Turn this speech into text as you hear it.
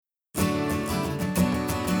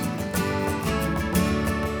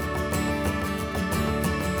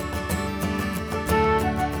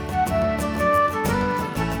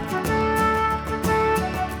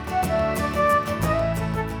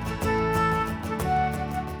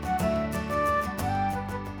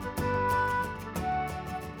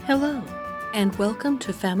Hello, and welcome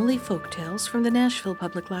to Family Folktales from the Nashville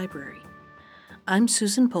Public Library. I'm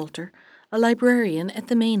Susan Poulter, a librarian at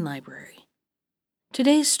the Main Library.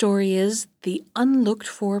 Today's story is The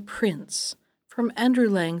Unlooked-For Prince from Andrew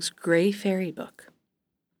Lang's Gray Fairy Book.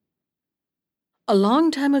 A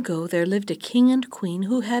long time ago there lived a king and queen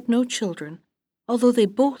who had no children, although they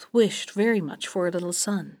both wished very much for a little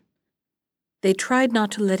son. They tried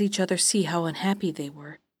not to let each other see how unhappy they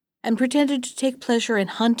were, and pretended to take pleasure in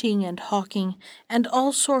hunting and hawking and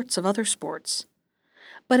all sorts of other sports.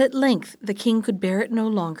 But at length the king could bear it no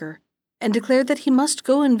longer, and declared that he must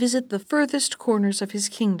go and visit the furthest corners of his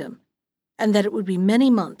kingdom, and that it would be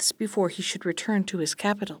many months before he should return to his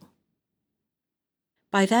capital.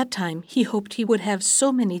 By that time he hoped he would have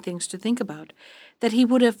so many things to think about that he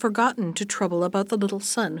would have forgotten to trouble about the little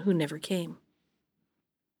son who never came.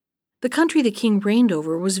 The country the king reigned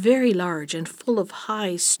over was very large and full of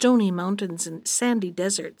high, stony mountains and sandy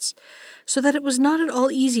deserts, so that it was not at all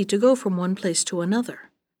easy to go from one place to another.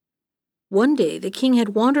 One day the king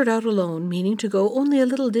had wandered out alone, meaning to go only a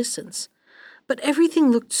little distance, but everything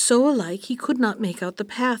looked so alike he could not make out the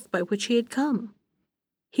path by which he had come.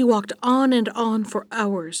 He walked on and on for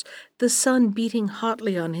hours, the sun beating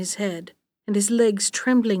hotly on his head, and his legs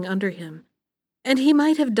trembling under him, and he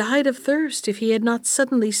might have died of thirst if he had not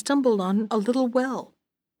suddenly stumbled on a little well,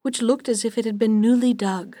 which looked as if it had been newly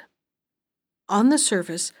dug. On the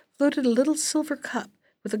surface floated a little silver cup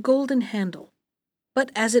with a golden handle,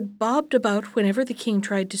 but as it bobbed about whenever the king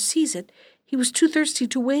tried to seize it, he was too thirsty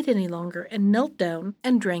to wait any longer and knelt down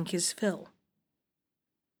and drank his fill.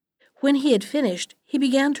 When he had finished, he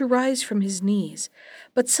began to rise from his knees,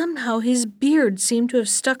 but somehow his beard seemed to have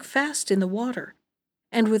stuck fast in the water,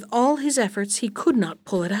 and with all his efforts he could not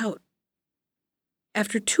pull it out.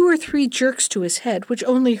 After 2 or 3 jerks to his head, which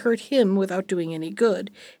only hurt him without doing any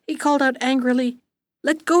good, he called out angrily,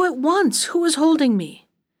 "Let go at once! Who is holding me?"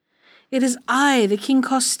 "It is I, the King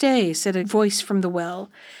Costay," said a voice from the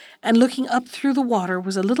well, and looking up through the water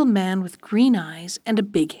was a little man with green eyes and a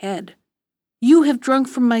big head. "You have drunk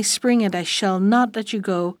from my spring, and I shall not let you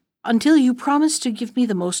go until you promise to give me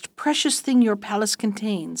the most precious thing your palace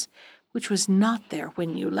contains, which was not there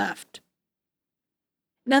when you left."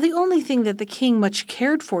 Now the only thing that the king much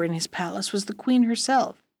cared for in his palace was the queen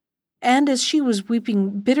herself, and as she was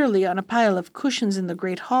weeping bitterly on a pile of cushions in the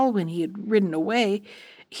great hall when he had ridden away,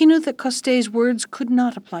 he knew that Costay's words could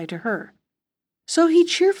not apply to her. So he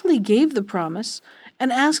cheerfully gave the promise,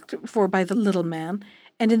 and asked for by the little man,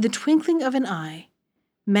 and in the twinkling of an eye,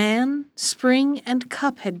 man, spring, and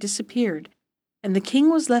cup had disappeared, and the king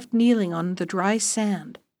was left kneeling on the dry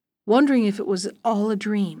sand, wondering if it was all a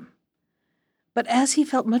dream. But as he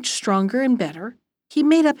felt much stronger and better, he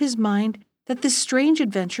made up his mind that this strange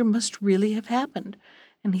adventure must really have happened,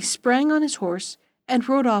 and he sprang on his horse and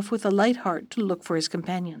rode off with a light heart to look for his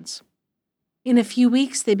companions. In a few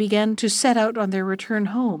weeks they began to set out on their return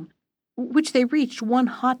home, which they reached one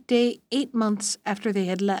hot day 8 months after they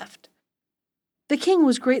had left. The king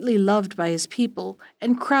was greatly loved by his people,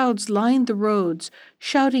 and crowds lined the roads,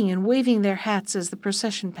 shouting and waving their hats as the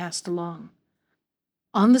procession passed along.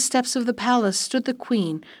 On the steps of the palace stood the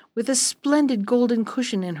queen with a splendid golden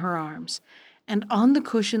cushion in her arms, and on the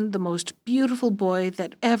cushion the most beautiful boy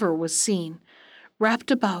that ever was seen,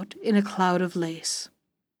 wrapped about in a cloud of lace.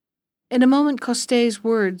 In a moment Costay's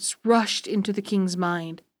words rushed into the king's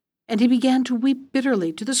mind, and he began to weep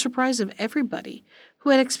bitterly to the surprise of everybody, who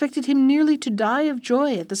had expected him nearly to die of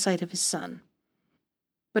joy at the sight of his son.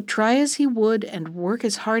 But try as he would and work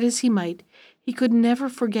as hard as he might, he could never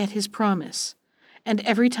forget his promise, and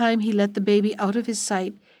every time he let the baby out of his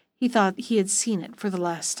sight, he thought he had seen it for the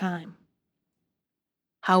last time.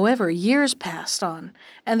 However, years passed on,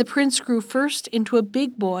 and the prince grew first into a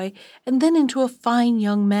big boy and then into a fine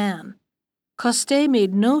young man. Costay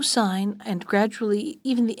made no sign, and gradually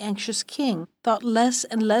even the anxious king thought less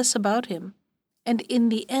and less about him, and in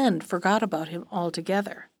the end forgot about him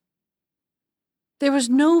altogether. There was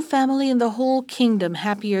no family in the whole kingdom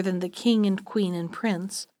happier than the king and queen and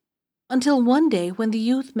prince, until one day when the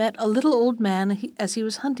youth met a little old man as he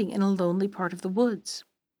was hunting in a lonely part of the woods.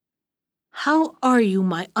 "How are you,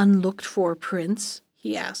 my unlooked-for prince?"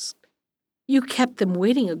 he asked. "You kept them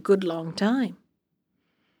waiting a good long time."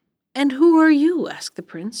 "And who are you?" asked the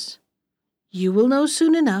prince. "You will know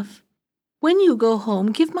soon enough. When you go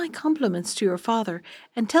home, give my compliments to your father,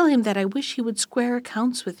 and tell him that I wish he would square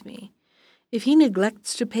accounts with me. If he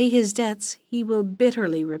neglects to pay his debts, he will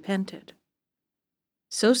bitterly repent it."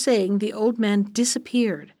 So saying, the old man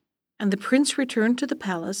disappeared, and the prince returned to the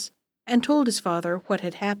palace and told his father what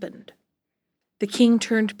had happened. The king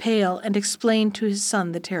turned pale and explained to his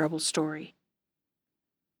son the terrible story.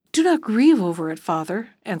 "Do not grieve over it, father,"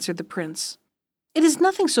 answered the prince. "It is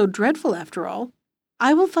nothing so dreadful after all.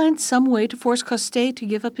 I will find some way to force Kostay to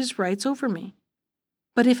give up his rights over me.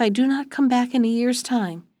 But if I do not come back in a year's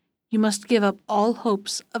time, you must give up all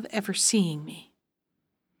hopes of ever seeing me."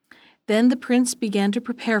 Then the prince began to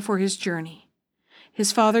prepare for his journey.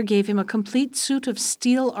 His father gave him a complete suit of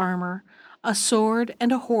steel armor, a sword,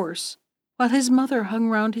 and a horse, while his mother hung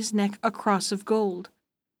round his neck a cross of gold.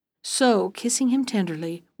 So, kissing him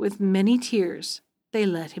tenderly, with many tears, they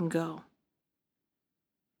let him go.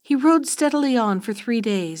 He rode steadily on for 3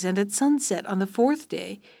 days, and at sunset on the 4th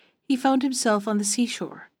day he found himself on the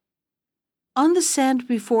seashore. On the sand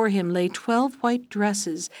before him lay 12 white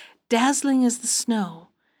dresses, dazzling as the snow.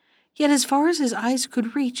 Yet as far as his eyes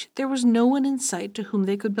could reach, there was no one in sight to whom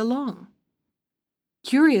they could belong.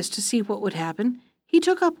 Curious to see what would happen, he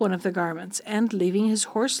took up one of the garments, and, leaving his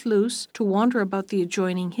horse loose to wander about the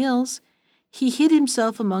adjoining hills, he hid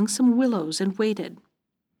himself among some willows and waited.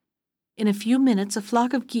 In a few minutes a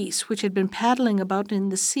flock of geese which had been paddling about in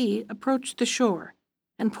the sea approached the shore,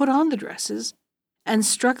 and put on the dresses, and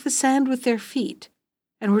struck the sand with their feet,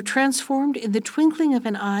 and were transformed in the twinkling of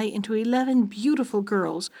an eye into 11 beautiful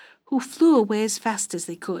girls who flew away as fast as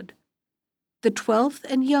they could. The 12th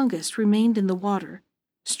and youngest remained in the water,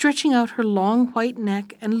 stretching out her long white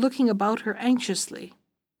neck and looking about her anxiously.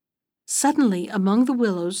 Suddenly, among the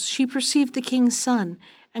willows, she perceived the king's son,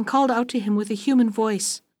 and called out to him with a human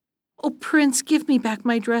voice, "O prince, give me back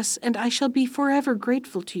my dress, and I shall be forever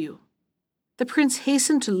grateful to you." The prince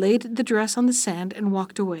hastened to lay the dress on the sand and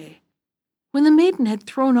walked away. When the maiden had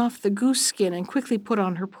thrown off the goose skin and quickly put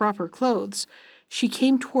on her proper clothes, she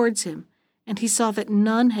came towards him, and he saw that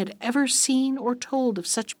none had ever seen or told of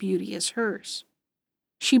such beauty as hers.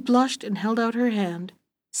 She blushed and held out her hand,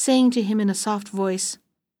 saying to him in a soft voice,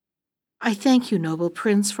 "I thank you, noble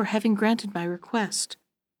prince, for having granted my request.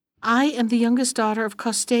 I am the youngest daughter of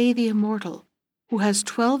Kostay the Immortal, who has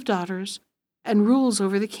 12 daughters and rules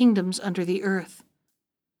over the kingdoms under the earth.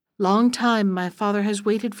 Long time my father has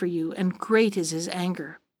waited for you, and great is his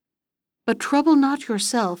anger. But trouble not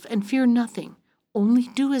yourself, and fear nothing, only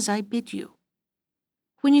do as I bid you.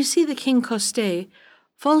 When you see the king Kostay,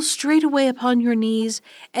 fall straightway upon your knees,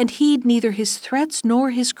 and heed neither his threats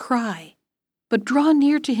nor his cry, but draw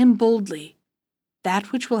near to him boldly.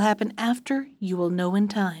 That which will happen after you will know in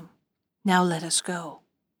time. Now let us go."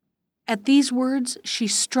 At these words she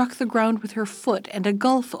struck the ground with her foot, and a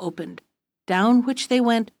gulf opened, down which they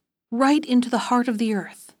went right into the heart of the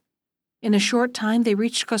earth. In a short time they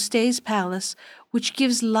reached Kostay's palace, which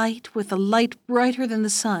gives light with a light brighter than the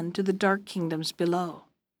sun to the dark kingdoms below.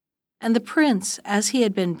 And the prince, as he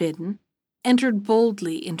had been bidden, entered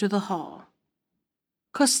boldly into the hall.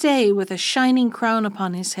 Kostay, with a shining crown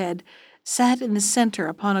upon his head, sat in the center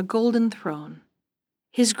upon a golden throne.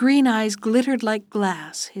 His green eyes glittered like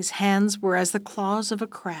glass, his hands were as the claws of a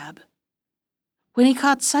crab. When he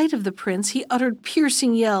caught sight of the prince, he uttered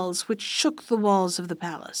piercing yells which shook the walls of the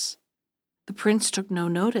palace. The prince took no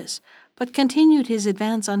notice, but continued his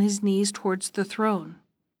advance on his knees towards the throne.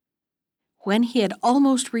 When he had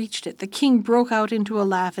almost reached it, the king broke out into a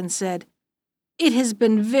laugh and said, "It has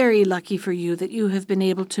been very lucky for you that you have been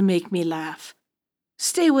able to make me laugh.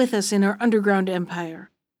 Stay with us in our underground empire.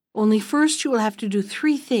 Only first you will have to do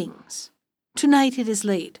 3 things. Tonight it is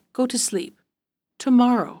late. Go to sleep.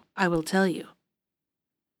 Tomorrow I will tell you."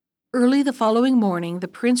 Early the following morning, the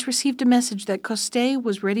prince received a message that Kostay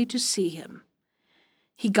was ready to see him.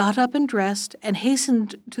 He got up and dressed, and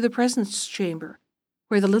hastened to the presence chamber,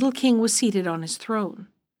 where the little king was seated on his throne.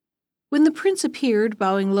 When the prince appeared,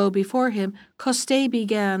 bowing low before him, Kostay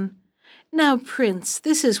began, "Now, prince,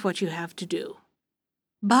 this is what you have to do.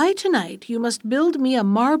 By tonight you must build me a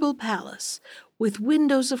marble palace, with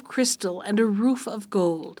windows of crystal and a roof of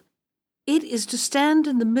gold. It is to stand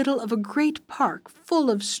in the middle of a great park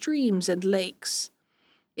full of streams and lakes.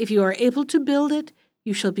 If you are able to build it,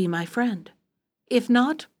 you shall be my friend. If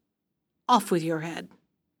not, off with your head."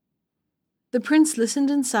 The prince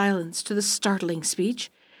listened in silence to the startling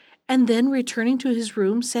speech, and then, returning to his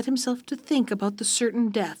room, set himself to think about the certain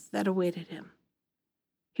death that awaited him.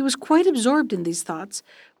 He was quite absorbed in these thoughts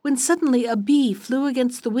when suddenly a bee flew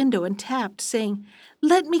against the window and tapped, saying,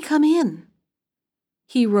 "Let me come in."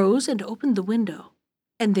 He rose and opened the window,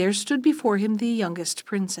 and there stood before him the youngest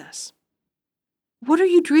princess. "What are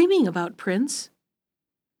you dreaming about, prince?"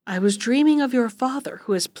 "I was dreaming of your father,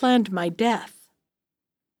 who has planned my death."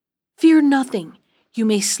 "Fear nothing. You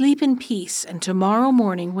may sleep in peace, and tomorrow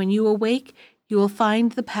morning when you awake, you will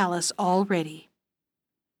find the palace all ready."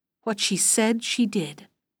 What she said, she did.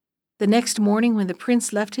 The next morning when the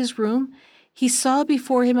prince left his room, he saw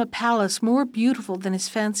before him a palace more beautiful than his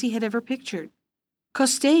fancy had ever pictured.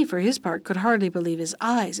 Kostay, for his part, could hardly believe his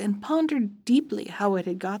eyes, and pondered deeply how it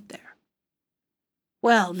had got there.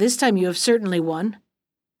 "Well, this time you have certainly won.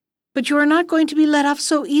 But you are not going to be let off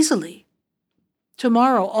so easily.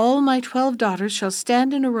 Tomorrow all my 12 daughters shall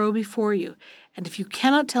stand in a row before you, and if you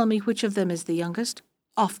cannot tell me which of them is the youngest,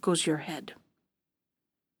 off goes your head."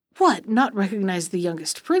 "What, not recognize the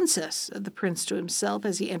youngest princess?" said the prince to himself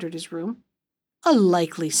as he entered his room. "A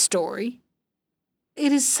likely story.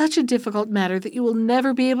 It is such a difficult matter that you will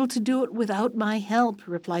never be able to do it without my help,"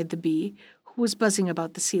 replied the bee, who was buzzing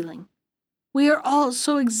about the ceiling. "We are all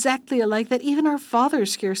so exactly alike that even our father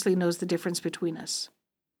scarcely knows the difference between us."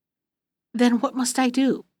 "Then what must I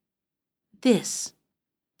do?" "This.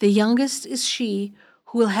 The youngest is she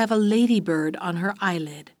who will have a ladybird on her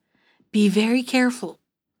eyelid. Be very careful.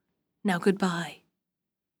 Now goodbye."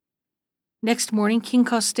 Next morning King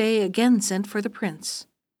Kostay again sent for the prince.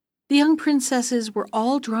 The young princesses were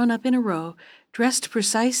all drawn up in a row, dressed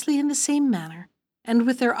precisely in the same manner, and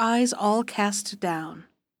with their eyes all cast down.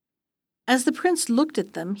 As the prince looked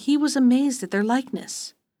at them, he was amazed at their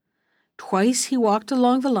likeness. Twice he walked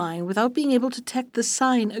along the line without being able to detect the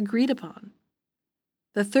sign agreed upon.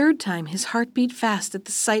 The third time his heart beat fast at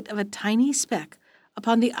the sight of a tiny speck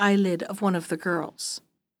upon the eyelid of one of the girls.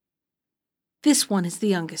 "This one is the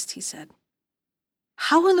youngest," he said.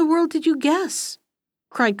 "How in the world did you guess?"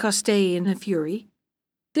 cried Kostay in a fury.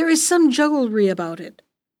 "There is some jugglery about it.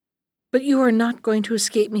 But you are not going to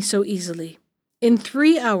escape me so easily. In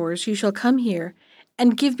 3 hours you shall come here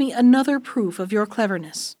and give me another proof of your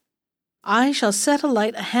cleverness. I shall set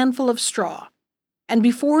alight a handful of straw, and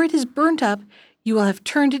before it is burnt up, you will have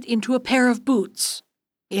turned it into a pair of boots.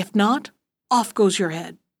 If not, off goes your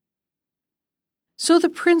head." So the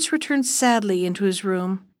prince returned sadly into his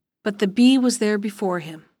room, but the bee was there before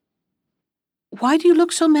him. "Why do you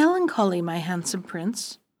look so melancholy, my handsome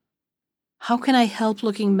prince?" "How can I help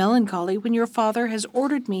looking melancholy when your father has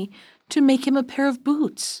ordered me to make him a pair of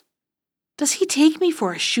boots? Does he take me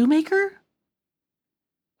for a shoemaker?"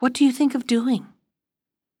 "What do you think of doing?"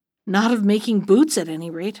 "Not of making boots, at any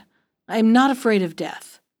rate. I am not afraid of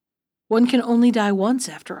death. One can only die once,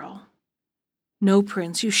 after all." "No,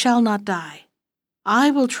 prince, you shall not die. I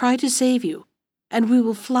will try to save you, and we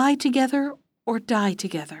will fly together or die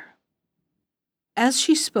together." As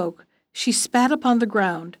she spoke, she spat upon the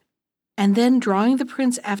ground, and then, drawing the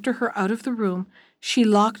prince after her out of the room, she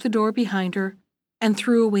locked the door behind her and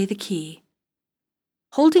threw away the key.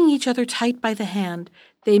 Holding each other tight by the hand,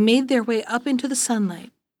 they made their way up into the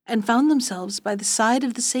sunlight and found themselves by the side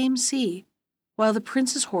of the same sea, while the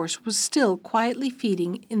prince's horse was still quietly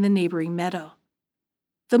feeding in the neighboring meadow.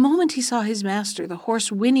 The moment he saw his master, the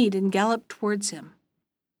horse whinnied and galloped towards him.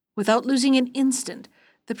 Without losing an instant,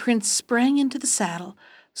 the prince sprang into the saddle,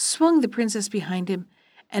 swung the princess behind him,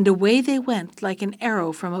 and away they went like an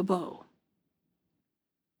arrow from a bow.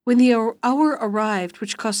 When the hour arrived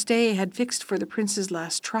which Kostay had fixed for the prince's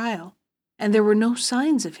last trial, and there were no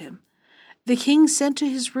signs of him, the king sent to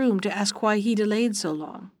his room to ask why he delayed so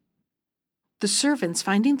long. The servants,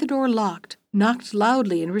 finding the door locked, knocked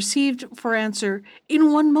loudly and received for answer,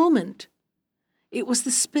 "In 1 moment." It was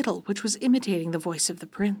the spittle which was imitating the voice of the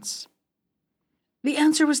prince. The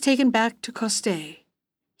answer was taken back to Kostay.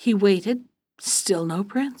 He waited, still no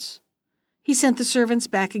prince. He sent the servants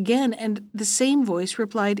back again, and the same voice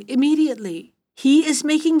replied immediately. "He is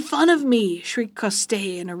making fun of me," shrieked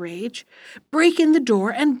Kostay in a rage. "Break in the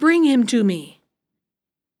door and bring him to me."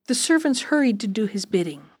 The servants hurried to do his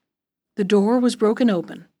bidding. The door was broken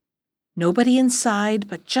open. Nobody inside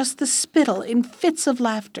but just the spittle in fits of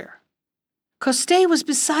laughter. Kostay was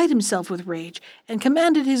beside himself with rage and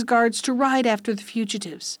commanded his guards to ride after the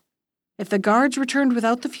fugitives. If the guards returned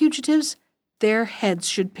without the fugitives, their heads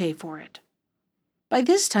should pay for it. By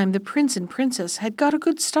this time the prince and princess had got a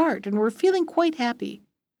good start and were feeling quite happy,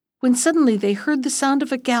 when suddenly they heard the sound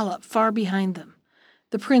of a gallop far behind them.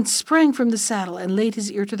 The prince sprang from the saddle and laid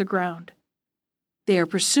his ear to the ground. "They are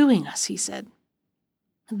pursuing us," he said.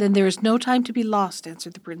 "Then there is no time to be lost,"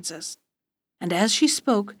 answered the princess. And as she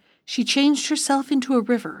spoke, she changed herself into a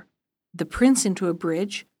river, the prince into a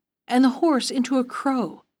bridge, and the horse into a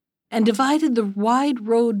crow, and divided the wide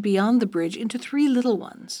road beyond the bridge into 3 little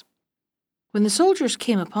ones. When the soldiers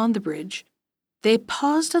came upon the bridge, they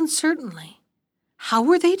paused uncertainly. How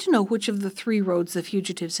were they to know which of the 3 roads the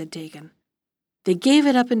fugitives had taken? They gave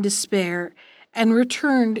it up in despair and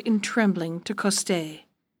returned in trembling to Kostay.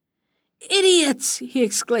 "Idiots!" he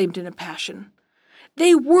exclaimed in a passion.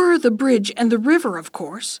 "They were the bridge and the river, of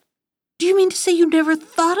course. Do you mean to say you never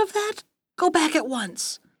thought of that? Go back at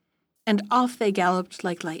once." And off they galloped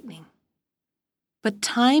like lightning. But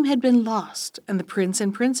time had been lost, and the prince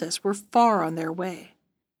and princess were far on their way.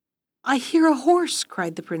 "I hear a horse,"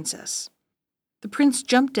 cried the princess. The prince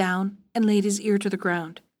jumped down and laid his ear to the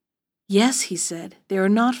ground. "Yes," he said, "they are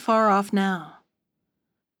not far off now."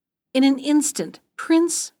 In an instant,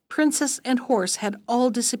 prince, princess, and horse had all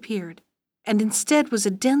disappeared, and instead was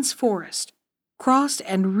a dense forest, crossed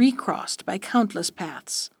and recrossed by countless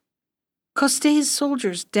paths. Coste's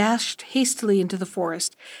soldiers dashed hastily into the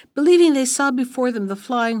forest, believing they saw before them the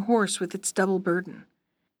flying horse with its double burden.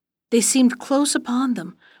 They seemed close upon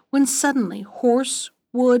them, when suddenly horse,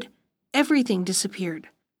 wood, everything disappeared,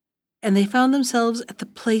 and they found themselves at the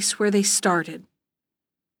place where they started.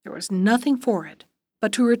 There was nothing for it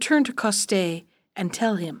but to return to Coste and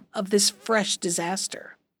tell him of this fresh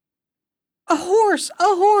disaster. "A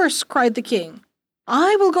horse!" cried the king.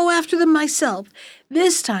 "I will go after them myself.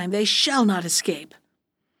 This time they shall not escape."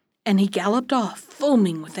 And he galloped off,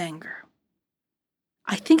 foaming with anger.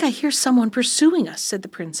 "I think I hear someone pursuing us," said the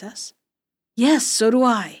princess. "Yes, so do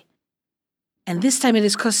I. And this time it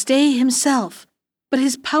is Coste himself, but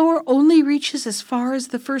his power only reaches as far as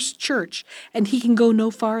the first church, and he can go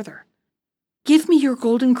no farther. Give me your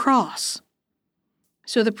golden cross."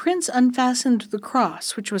 So the prince unfastened the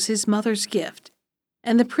cross, which was his mother's gift,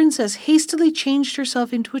 and the princess hastily changed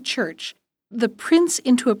herself into a church, the prince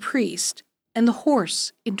into a priest, and the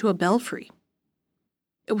horse into a belfry.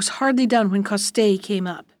 It was hardly done when Coste came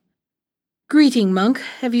up. "Greeting, monk.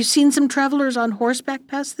 Have you seen some travelers on horseback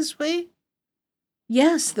pass this way?"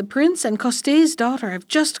 "Yes, the prince and Coste's daughter have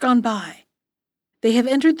just gone by. They have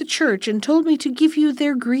entered the church and told me to give you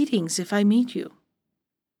their greetings if I meet you."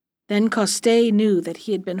 Then Coste knew that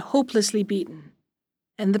he had been hopelessly beaten,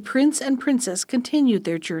 and the prince and princess continued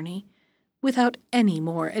their journey without any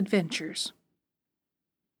more adventures.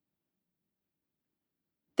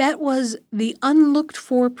 That was The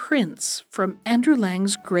Unlooked-For Prince from Andrew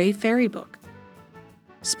Lang's Grey Fairy Book.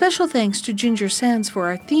 Special thanks to Ginger Sands for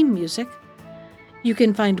our theme music. You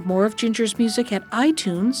can find more of Ginger's music at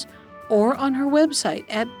iTunes or on her website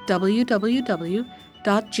at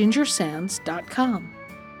www.gingersands.com.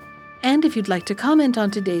 And if you'd like to comment on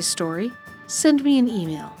today's story, send me an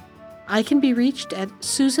email. I can be reached at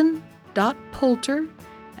susan.poulter,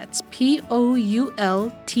 that's Poulter,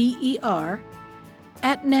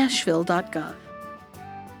 @nashville.gov.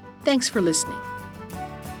 Thanks for listening.